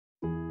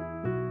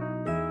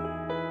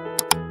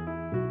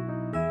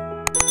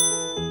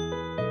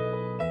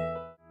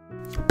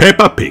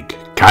Peppa Pig,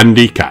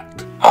 Candy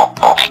Cat.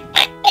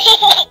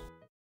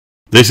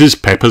 This is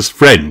Peppa's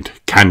friend,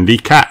 Candy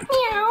Cat.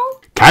 Meow.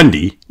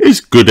 Candy is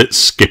good at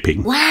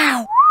skipping.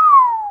 Wow.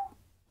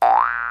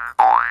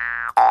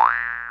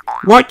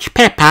 Watch,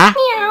 Peppa,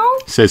 Meow.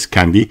 Says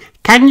Candy.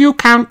 can you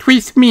count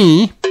with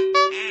me?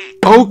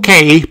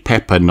 Okay,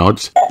 Peppa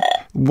nods.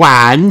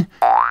 1,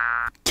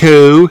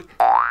 2,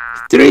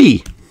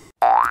 3.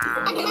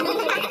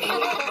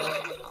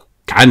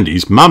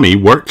 Candy's mummy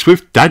works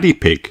with Daddy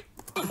Pig.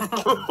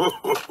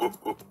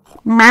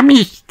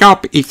 Mummy's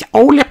job is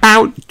all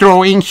about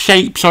drawing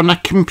shapes on a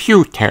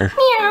computer,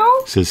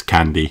 Meow. Says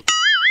Candy.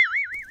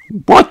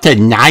 What a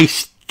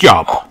nice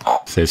job.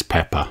 Says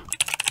Peppa.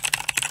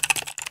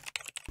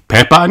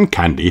 Peppa and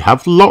Candy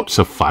have lots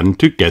of fun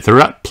together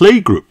at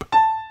playgroup.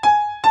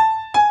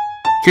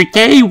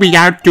 Today we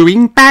are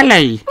doing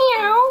ballet.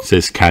 Meow.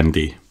 Says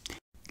Candy.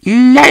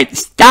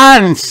 Let's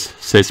dance,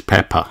 Says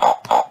Peppa.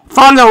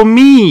 follow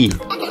me.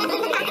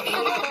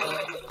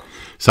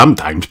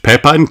 Sometimes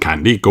Peppa and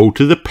Candy go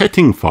to the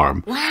petting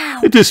farm. Wow.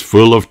 It is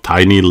full of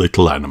tiny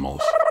little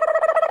animals.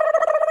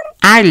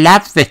 I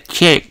love the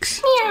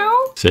chicks.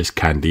 Meow. Says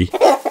Candy.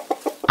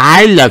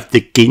 I love the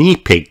guinea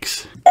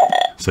pigs.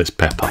 Says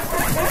Peppa.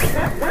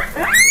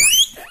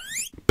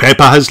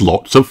 Peppa has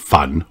lots of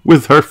fun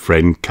with her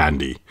friend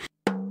Candy,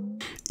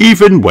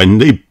 even when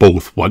they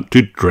both want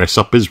to dress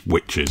up as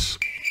witches.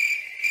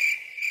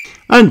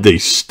 And they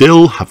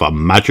still have a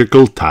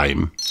magical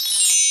time.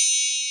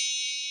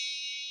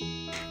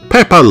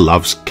 Peppa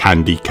loves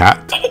Candy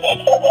Cat.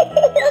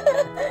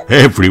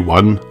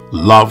 Everyone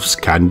loves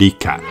Candy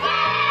Cat.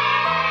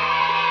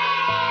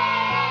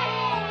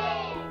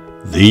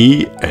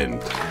 The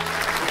end.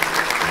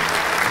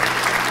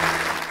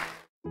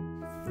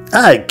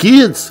 Hi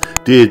kids,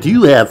 did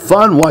you have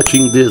fun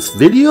watching this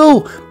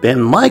video?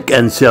 Then like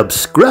and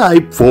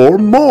subscribe for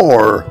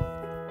more.